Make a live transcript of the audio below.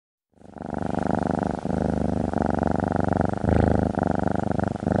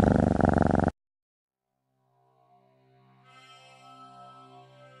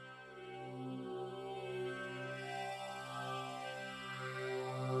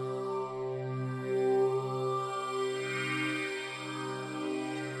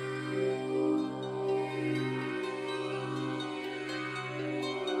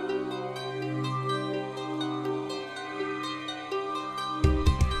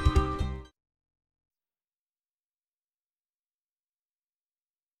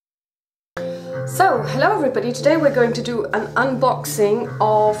So, hello everybody, today we're going to do an unboxing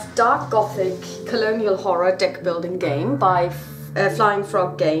of Dark Gothic Colonial Horror deck building game by Flying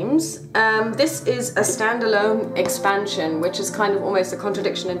Frog Games. This is a standalone expansion, which is kind of almost a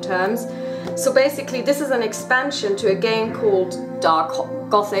contradiction in terms. So basically this is an expansion to a game called Dark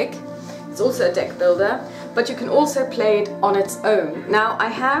Gothic. It's also a deck builder, but you can also play it on its own. Now I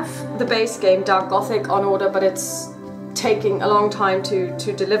have the base game Dark Gothic on order, but it's taking a long time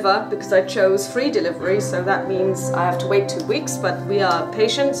to deliver because I chose free delivery, so that means I have to wait 2 weeks, but we are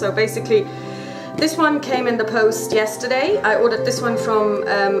patient. So basically this one came in the post yesterday. I ordered this one from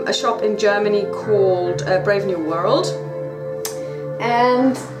a shop in Germany called Brave New World,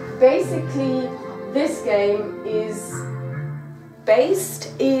 and basically this game is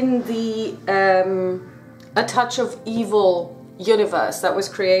based in the A Touch of Evil universe that was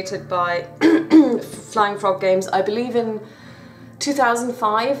created by Flying Frog Games, I believe in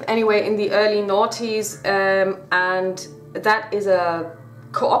 2005, anyway, in the early noughties, and that is a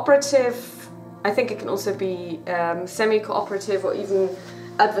cooperative, I think it can also be semi-cooperative or even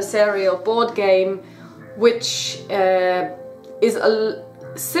adversarial board game, which is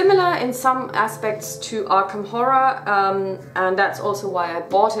similar in some aspects to Arkham Horror, and that's also why I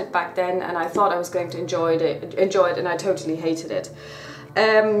bought it back then, and I thought I was going to enjoy it, and I totally hated it.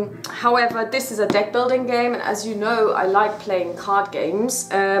 However, this is a deck building game, and as you know, I like playing card games,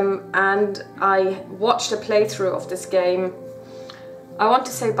 and I watched a playthrough of this game, I want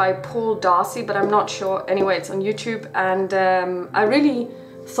to say by Paul Darcy, but I'm not sure. Anyway, it's on YouTube, and I really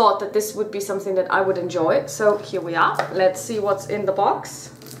thought that this would be something that I would enjoy. So here we are. Let's see what's in the box.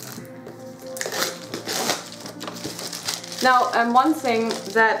 Now, one thing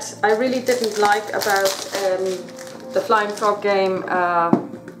that I really didn't like about the Flying Frog game,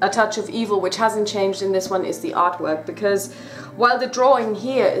 A Touch of Evil, which hasn't changed in this one, is the artwork, because while the drawing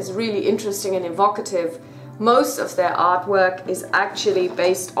here is really interesting and evocative, most of their artwork is actually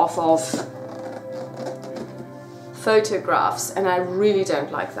based off of photographs, and I really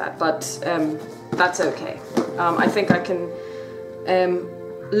don't like that, but that's okay. I think I can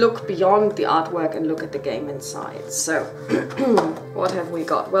look beyond the artwork and look at the game inside. So what have we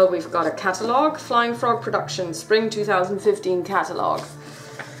got? Well, we've got a catalogue, Flying Frog Productions, Spring 2015 catalogue.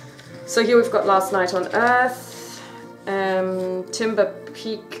 So here we've got Last Night on Earth, Timber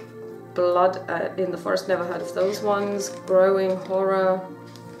Peak, Blood in the Forest, never heard of those ones, Growing Horror.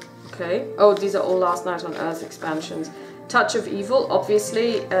 Okay. Oh, these are all Last Night on Earth expansions. Touch of Evil,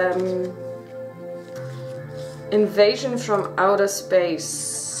 obviously. Invasion from Outer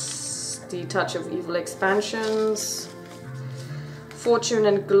Space, the Touch of Evil expansions. Fortune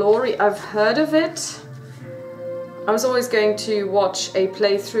and Glory, I've heard of it. I was always going to watch a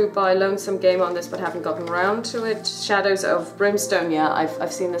playthrough by Lonesome Gamer on this, but haven't gotten around to it. Shadows of Brimstone, yeah,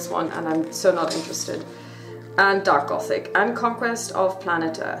 I've seen this one, and I'm so not interested. And Dark Gothic, and Conquest of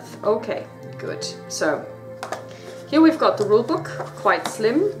Planet Earth. Okay, good. So here we've got the rulebook, quite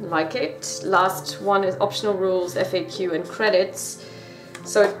slim, like it. Last one is optional rules, FAQ, and credits.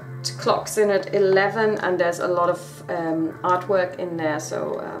 So it clocks in at 11, and there's a lot of artwork in there.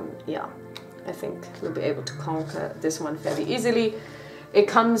 So yeah, I think we'll be able to conquer this one fairly easily. It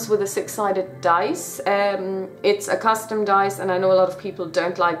comes with a 6-sided dice. It's a custom dice, and I know a lot of people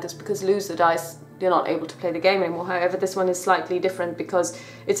don't like this because lose the dice, you're not able to play the game anymore. However, this one is slightly different because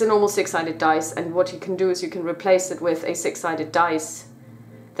it's a normal 6-sided dice, and what you can do is you can replace it with a 6-sided dice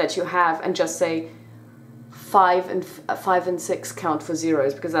that you have and just say 5 and 6 count for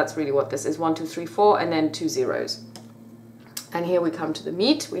zeros, because that's really what this is. 1, 2, 3, 4, and then 2 zeros. And here we come to the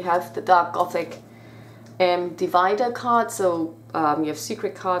meat. We have the Dark Gothic divider card. So you have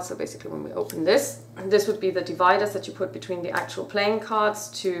secret cards. So basically when we open this, this would be the dividers that you put between the actual playing cards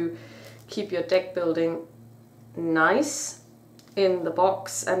to keep your deck building nice in the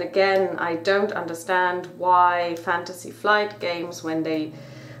box. And again, I don't understand why Fantasy Flight Games, when they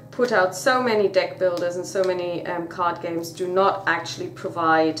put out so many deck builders and so many card games, do not actually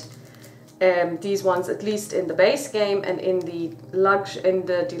provide these ones, at least in the base game and in the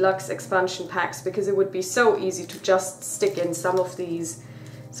deluxe expansion packs, because it would be so easy to just stick in some of these,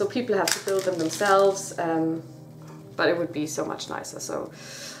 so people have to build them themselves, but it would be so much nicer. So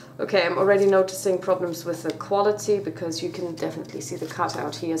okay, I'm already noticing problems with the quality, because you can definitely see the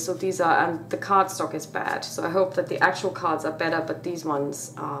cutout here. So these are, and the cardstock is bad. So I hope that the actual cards are better, but these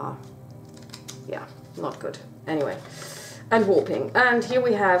ones are, yeah, not good. Anyway, and warping. And here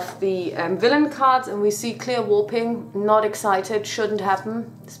we have the villain cards, and we see clear warping. Not excited, shouldn't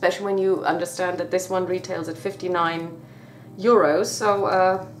happen, especially when you understand that this one retails at 59 euros.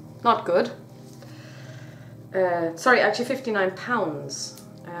 So not good. Sorry, actually 59 pounds.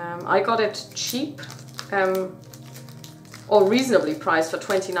 I got it cheap, or reasonably priced for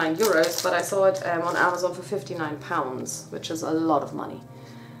 29 euros, but I saw it on Amazon for £59, which is a lot of money.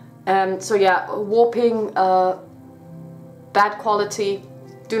 So yeah, warping, bad quality,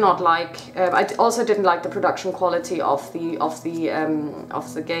 do not like. I also didn't like the production quality of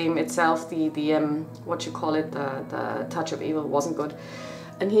the game itself. The what you call it, the Touch of Evil wasn't good.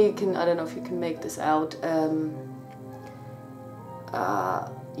 And here you can, I don't know if you can make this out.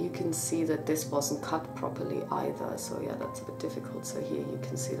 You can see that this wasn't cut properly either, so yeah, that's a bit difficult. So here you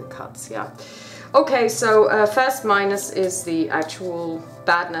can see the cuts, yeah. Okay, so first minus is the actual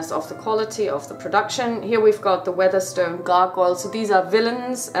badness of the quality of the production. Here we've got the Weatherstone Gargoyle. So these are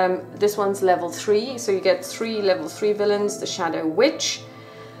villains. This one's level 3, so you get 3 level 3 villains. The Shadow Witch.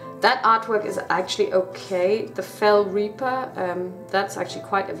 That artwork is actually okay. The Fell Reaper, that's actually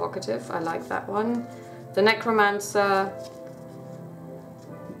quite evocative. I like that one. The Necromancer.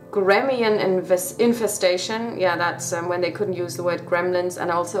 Gremlin Infestation, yeah, that's when they couldn't use the word gremlins. And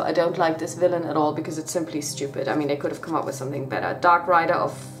also I don't like this villain at all because it's simply stupid. I mean, they could have come up with something better. Dark Rider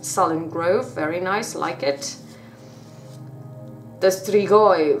of Sullen Grove, very nice, like it. The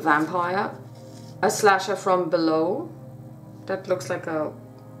Strigoi Vampire, a slasher from below. That looks like a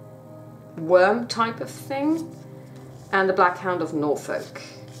worm type of thing. And the Black Hound of Norfolk.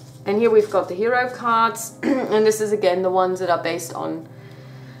 And here we've got the hero cards, and this is again the ones that are based on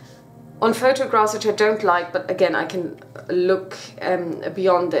photographs, which I don't like, but again, I can look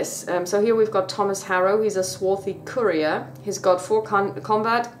beyond this. So here we've got Thomas Harrow. He's a swarthy courier. He's got 4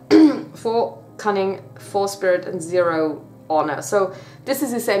 combat, 4 cunning, 4 spirit, and 0 honor. So this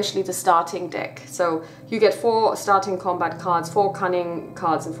is essentially the starting deck. So you get 4 starting combat cards, 4 cunning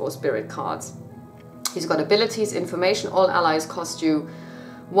cards, and 4 spirit cards. He's got abilities, information. All allies cost you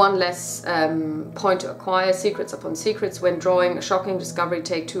 1 less point to acquire. Secrets upon secrets. When drawing a shocking discovery,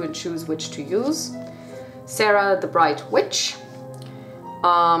 take 2 and choose which to use. Sarah the Bright Witch.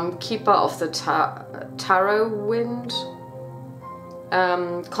 Keeper of the Tarot Wind.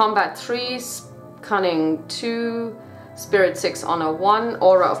 Combat 3, Cunning 2, Spirit 6, Honor 1.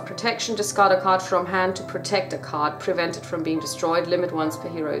 Aura of Protection. Discard a card from hand to protect a card. Prevent it from being destroyed. Limit once per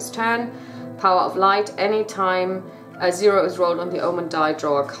hero's turn. Power of Light. Anytime a 0 is rolled on the omen die,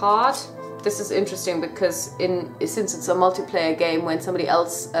 draw a card. This is interesting because since it's a multiplayer game, when somebody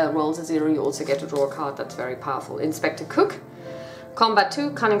else rolls a 0, you also get to draw a card. That's very powerful. Inspector Cook. Combat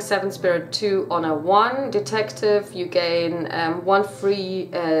 2, Cunning 7, Spirit 2, Honor 1. Detective, you gain 1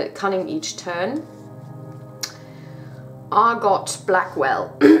 free Cunning each turn. Argot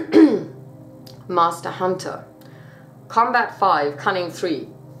Blackwell. Master Hunter. Combat 5, Cunning 3.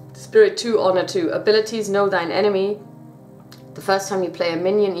 Spirit 2, Honor 2. Abilities, Know Thine Enemy. The first time you play a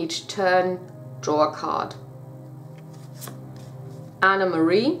minion each turn, draw a card. Anna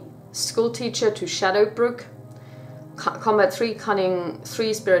Marie, School Teacher to Shadowbrook. Combat 3, Cunning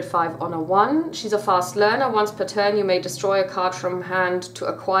 3, Spirit 5, Honor 1. She's a fast learner. Once per turn you may destroy a card from hand to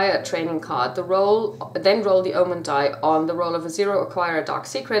acquire a training card. Then roll the omen die. On the roll of a 0, acquire a dark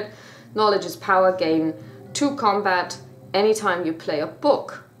secret. Knowledge is power, gain 2 combat anytime you play a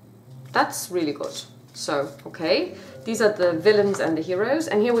book. That's really good. So, okay. These are the villains and the heroes.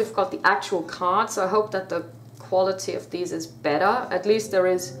 And here we've got the actual cards. So I hope that the quality of these is better. At least there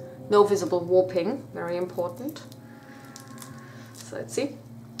is no visible warping. Very important. So let's see.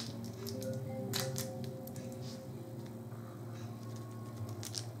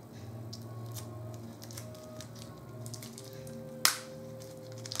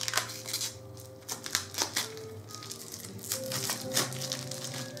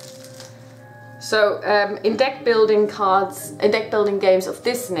 So in deck building cards, in deck building games of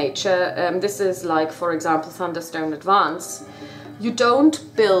this nature, this is like, for example, Thunderstone Advance, you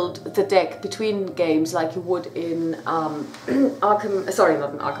don't build the deck between games like you would in Arkham, sorry,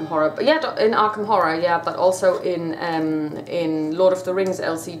 not in Arkham Horror, but yeah, in Arkham Horror, yeah, but also in Lord of the Rings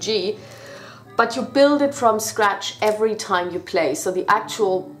LCG. But you build it from scratch every time you play. So the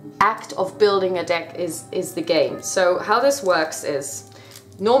actual act of building a deck is the game. So how this works is,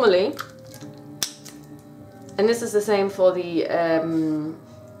 normally, and this is the same for the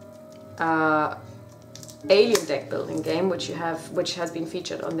Alien deck building game, which has been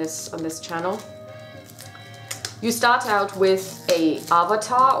featured on this channel. You start out with a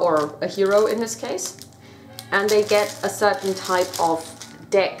avatar, or a hero in this case, and they get a certain type of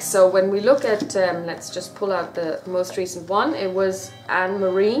deck. So when we look at, let's just pull out the most recent one, it was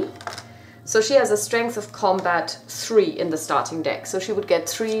Anne-Marie. So she has a strength of combat 3 in the starting deck. So she would get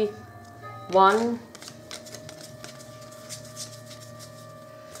 3, 1,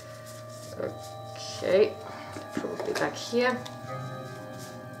 okay, probably back here.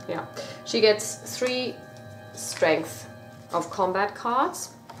 Yeah. She gets 3 strength of combat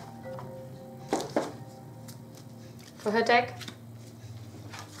cards for her deck.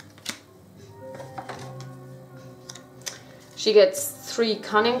 She gets 3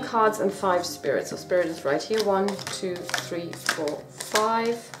 cunning cards and 5 spirit. So spirit is right here. 1, 2, 3, 4,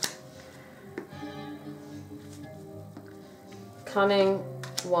 5. Cunning,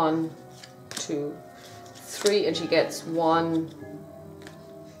 1, 2, 3, and she gets 1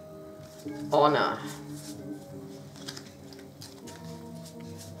 honor.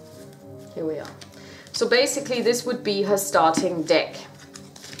 Here we are. So basically this would be her starting deck.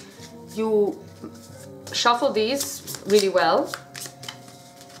 You shuffle these really well.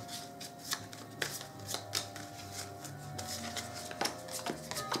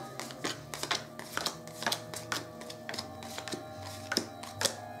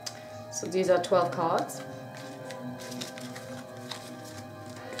 So these are 12 cards.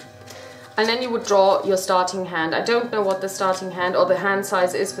 And then you would draw your starting hand. I don't know what the starting hand or the hand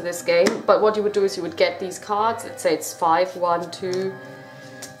size is for this game, but what you would do is you would get these cards. Let's say it's 5, 1, 2,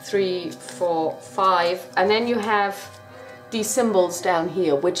 3, 4, 5, and then you have these symbols down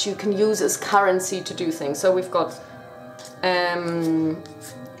here which you can use as currency to do things. So we've got 2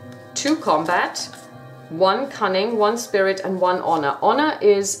 combat, 1 cunning, 1 spirit, and 1 honor. Honor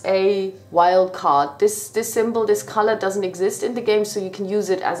is a wild card. This symbol, this color doesn't exist in the game, so you can use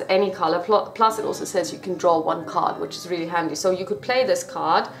it as any color. Plus it also says you can draw 1 card, which is really handy. So you could play this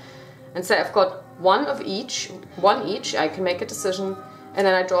card and say I've got 1 of each, 1 each. I can make a decision, and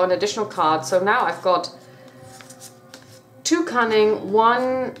then I draw an additional card. So now I've got 2 cunning,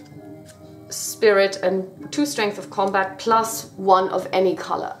 1 spirit, and 2 strength of combat, plus 1 of any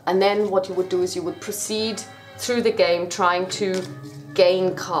color. And then what you would do is you would proceed through the game trying to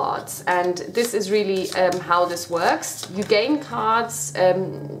gain cards. And this is really how this works. You gain cards.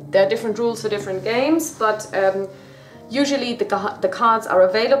 There are different rules for different games, but usually the cards are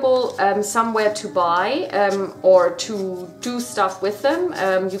available somewhere to buy or to do stuff with them.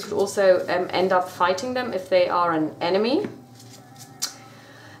 You could also end up fighting them if they are an enemy.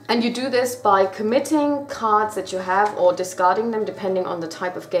 And you do this by committing cards that you have or discarding them depending on the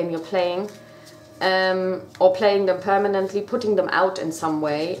type of game you're playing, or playing them permanently, putting them out in some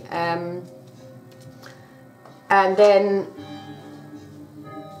way, and then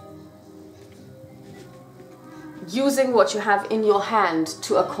using what you have in your hand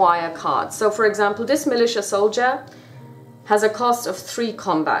to acquire cards. So for example, this militia soldier has a cost of 3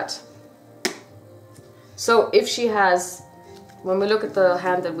 combat. So if she has, when we look at the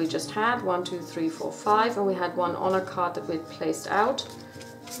hand that we just had, 1, 2, 3, 4, 5, and we had 1 honor card that we had placed out.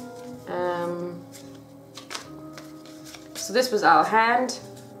 So this was our hand.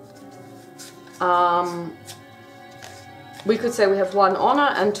 We could say we have 1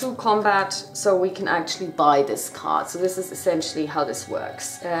 honor and 2 combat, so we can actually buy this card. So this is essentially how this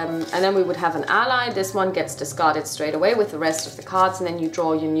works. And then we would have an ally. This one gets discarded straight away with the rest of the cards, and then you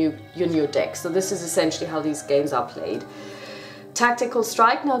draw your new deck. So this is essentially how these games are played. Tactical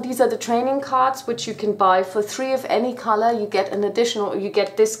Strike. Now these are the training cards which you can buy for 3 of any color. You get an additional, you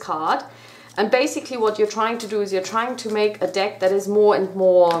get this card. And basically what you're trying to do is you're trying to make a deck that is more and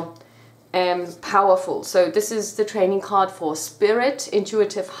more powerful. So this is the training card for Spirit,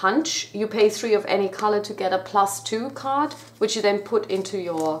 Intuitive Hunch. You pay 3 of any color to get a +2 card, which you then put into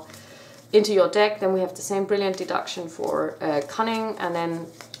your deck. Then we have the same brilliant deduction for Cunning, and then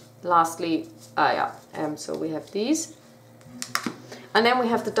lastly, so we have these. And then we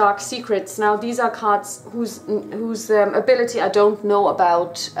have the Dark Secrets. Now these are cards whose ability I don't know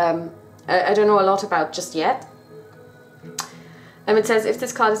about. I don't know a lot about just yet. It says if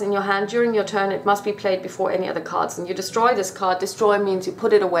this card is in your hand during your turn, it must be played before any other cards. And you destroy this card. Destroy means you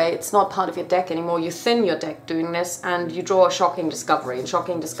put it away. It's not part of your deck anymore. You thin your deck doing this, and you draw a Shocking Discovery. And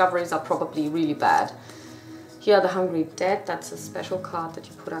Shocking Discoveries are probably really bad. Here are the Hungry Dead. That's a special card that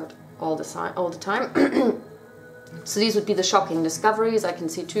you put out all the time. So these would be the Shocking Discoveries. I can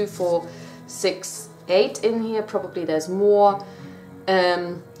see 2, 4, 6, 8 in here. Probably there's more.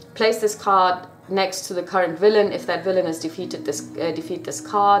 Place this card next to the current villain. If that villain is defeated, defeat this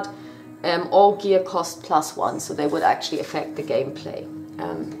card. All gear cost +1, so they would actually affect the gameplay.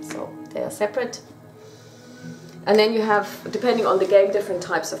 So they are separate. And then you have, depending on the game, different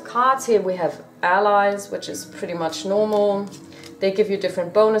types of cards. Here we have Allies, which is pretty much normal. They give you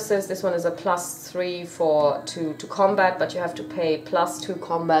different bonuses. This one is a +3 to combat, but you have to pay +2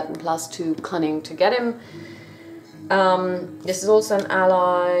 combat and +2 cunning to get him. This is also an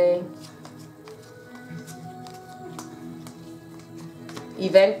ally.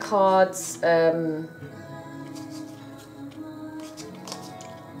 Event cards.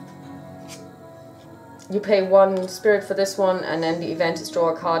 You pay 1 spirit for this one, and then the event is draw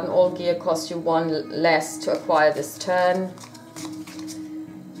a card, and all gear costs you 1 less to acquire this turn.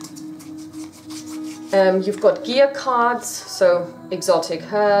 You've got gear cards, so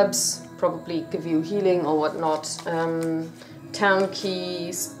exotic herbs, probably give you healing or whatnot. Town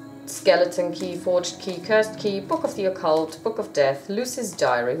key, skeleton key, forged key, cursed key, book of the occult, book of death, Lucy's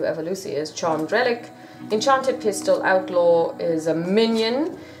diary, whoever Lucy is, charmed relic, enchanted pistol, outlaw is a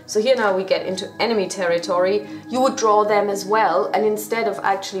minion. So here now we get into enemy territory. You would draw them as well, and instead of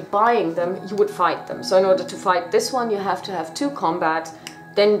actually buying them, you would fight them. So in order to fight this one, you have to have 2 combat.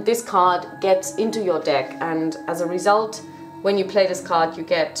 Then this card gets into your deck, and as a result, when you play this card, you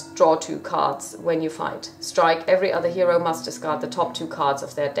get draw 2 cards when you fight. Strike, every other hero must discard the top 2 cards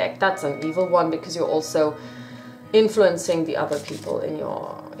of their deck. That's an evil one, because you're also influencing the other people in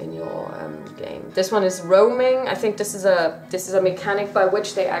your game. This one is roaming. I think this is a mechanic by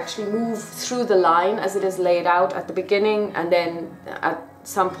which they actually move through the line as it is laid out at the beginning, and then at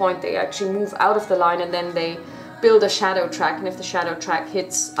some point they actually move out of the line, and then they build a shadow track, and if the shadow track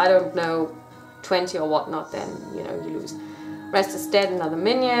hits, I don't know, 20 or whatnot, then you know, you lose. Rest is dead, another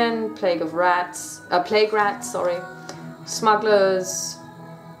minion. Plague rats, sorry. Smugglers.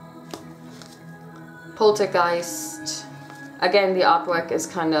 Poltergeist. Again, the artwork is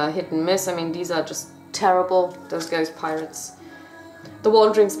kind of hit and miss. I mean, these are just terrible, those ghost pirates. The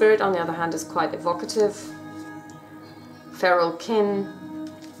Wandering Spirit, on the other hand, is quite evocative. Feral Kin.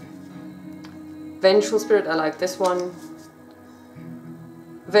 Vengeful Spirit, I like this one.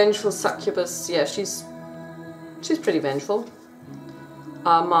 Vengeful Succubus, yeah, she's pretty vengeful.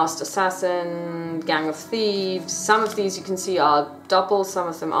 Masked Assassin, Gang of Thieves. Some of these you can see are double, some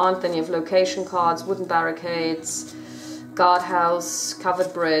of them aren't. Then you have location cards, wooden barricades, guardhouse,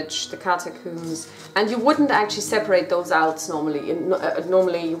 covered bridge, the catacombs. And you wouldn't actually separate those out normally.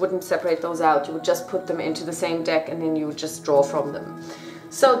 Normally you wouldn't separate those out, you would just put them into the same deck, and then you would just draw from them.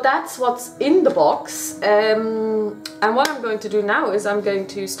 So that's what's in the box, and what I'm going to do now is I'm going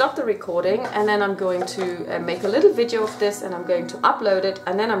to stop the recording, and then I'm going to make a little video of this, and I'm going to upload it,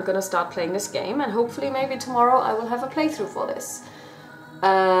 and then I'm going to start playing this game, and hopefully maybe tomorrow I will have a playthrough for this.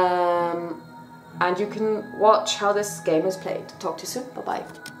 And you can watch how this game is played. Talk to you soon, bye bye.